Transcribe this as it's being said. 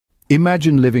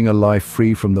Imagine living a life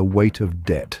free from the weight of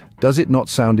debt. Does it not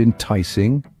sound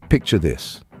enticing? Picture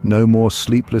this. No more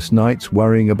sleepless nights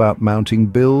worrying about mounting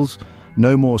bills.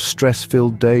 No more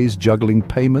stress-filled days juggling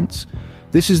payments.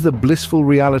 This is the blissful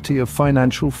reality of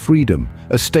financial freedom,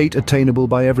 a state attainable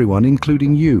by everyone,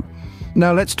 including you.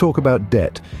 Now let's talk about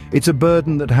debt. It's a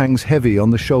burden that hangs heavy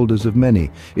on the shoulders of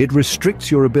many. It restricts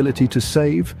your ability to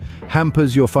save,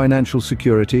 hampers your financial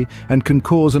security, and can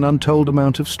cause an untold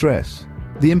amount of stress.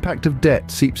 The impact of debt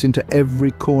seeps into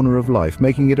every corner of life,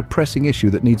 making it a pressing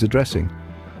issue that needs addressing.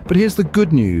 But here's the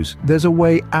good news. There's a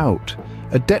way out.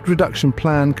 A debt reduction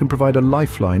plan can provide a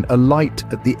lifeline, a light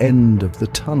at the end of the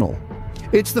tunnel.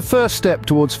 It's the first step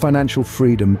towards financial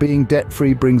freedom. Being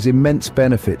debt-free brings immense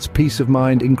benefits, peace of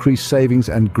mind, increased savings,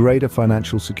 and greater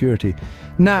financial security.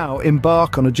 Now,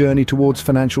 embark on a journey towards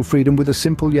financial freedom with a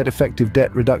simple yet effective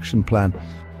debt reduction plan.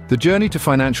 The journey to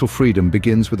financial freedom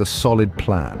begins with a solid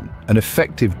plan. An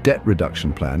effective debt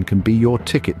reduction plan can be your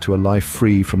ticket to a life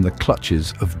free from the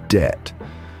clutches of debt.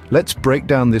 Let's break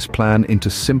down this plan into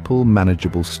simple,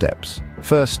 manageable steps.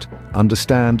 First,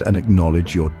 understand and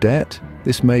acknowledge your debt.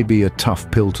 This may be a tough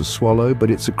pill to swallow,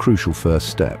 but it's a crucial first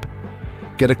step.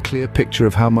 Get a clear picture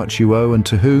of how much you owe and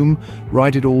to whom.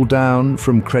 Write it all down,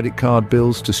 from credit card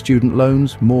bills to student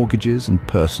loans, mortgages, and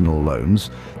personal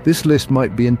loans. This list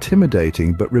might be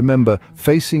intimidating, but remember,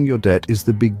 facing your debt is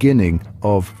the beginning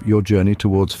of your journey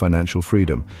towards financial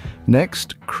freedom.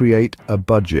 Next, create a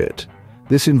budget.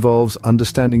 This involves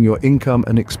understanding your income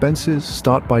and expenses.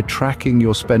 Start by tracking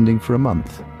your spending for a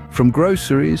month. From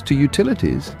groceries to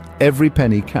utilities, every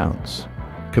penny counts.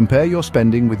 Compare your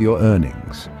spending with your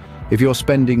earnings. If you're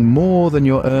spending more than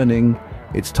you're earning,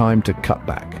 it's time to cut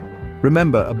back.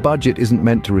 Remember, a budget isn't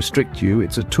meant to restrict you,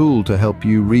 it's a tool to help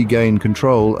you regain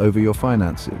control over your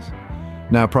finances.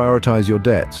 Now prioritize your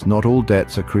debts. Not all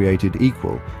debts are created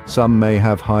equal. Some may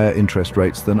have higher interest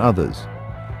rates than others.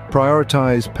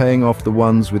 Prioritize paying off the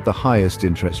ones with the highest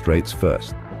interest rates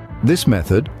first. This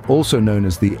method, also known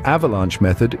as the avalanche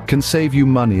method, can save you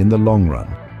money in the long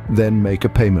run. Then make a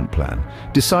payment plan.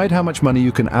 Decide how much money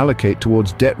you can allocate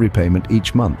towards debt repayment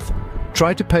each month.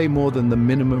 Try to pay more than the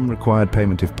minimum required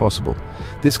payment if possible.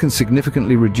 This can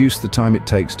significantly reduce the time it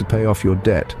takes to pay off your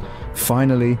debt.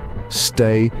 Finally,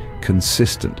 stay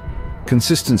consistent.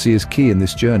 Consistency is key in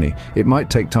this journey. It might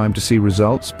take time to see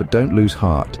results, but don't lose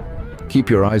heart. Keep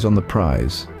your eyes on the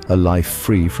prize, a life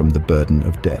free from the burden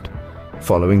of debt.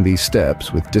 Following these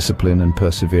steps with discipline and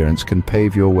perseverance can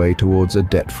pave your way towards a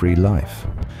debt-free life.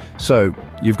 So,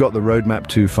 you've got the roadmap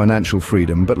to financial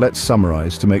freedom, but let's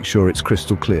summarize to make sure it's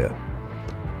crystal clear.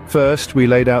 First, we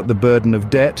laid out the burden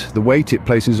of debt, the weight it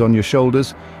places on your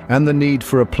shoulders, and the need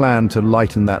for a plan to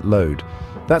lighten that load.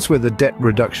 That's where the debt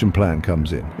reduction plan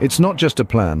comes in. It's not just a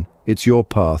plan, it's your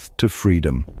path to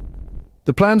freedom.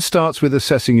 The plan starts with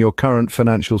assessing your current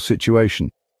financial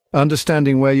situation.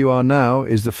 Understanding where you are now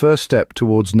is the first step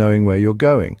towards knowing where you're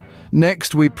going.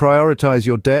 Next, we prioritize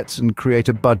your debts and create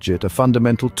a budget, a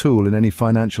fundamental tool in any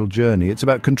financial journey. It's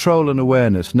about control and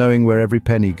awareness, knowing where every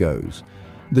penny goes.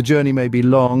 The journey may be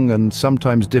long and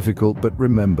sometimes difficult, but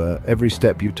remember, every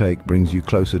step you take brings you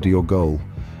closer to your goal.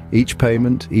 Each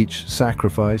payment, each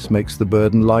sacrifice makes the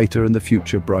burden lighter and the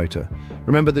future brighter.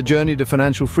 Remember, the journey to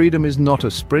financial freedom is not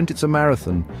a sprint, it's a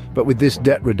marathon. But with this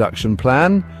debt reduction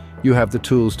plan, you have the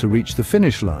tools to reach the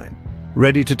finish line.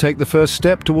 Ready to take the first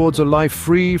step towards a life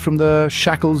free from the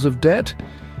shackles of debt?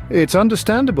 It's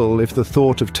understandable if the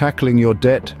thought of tackling your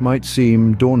debt might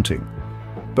seem daunting.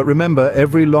 But remember,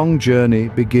 every long journey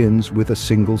begins with a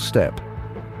single step.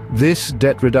 This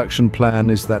debt reduction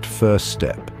plan is that first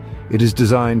step. It is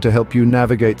designed to help you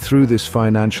navigate through this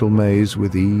financial maze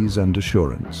with ease and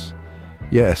assurance.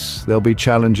 Yes, there'll be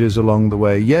challenges along the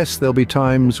way. Yes, there'll be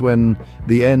times when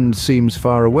the end seems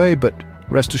far away, but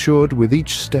rest assured, with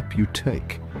each step you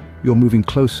take, you're moving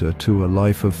closer to a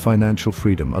life of financial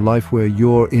freedom, a life where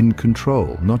you're in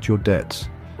control, not your debts.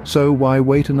 So why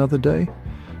wait another day?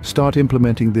 Start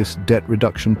implementing this debt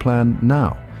reduction plan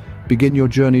now. Begin your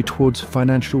journey towards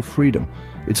financial freedom.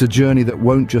 It's a journey that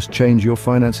won't just change your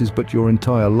finances, but your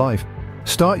entire life.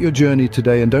 Start your journey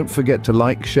today, and don't forget to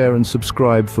like, share, and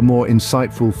subscribe for more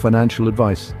insightful financial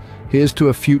advice. Here's to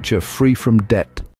a future free from debt.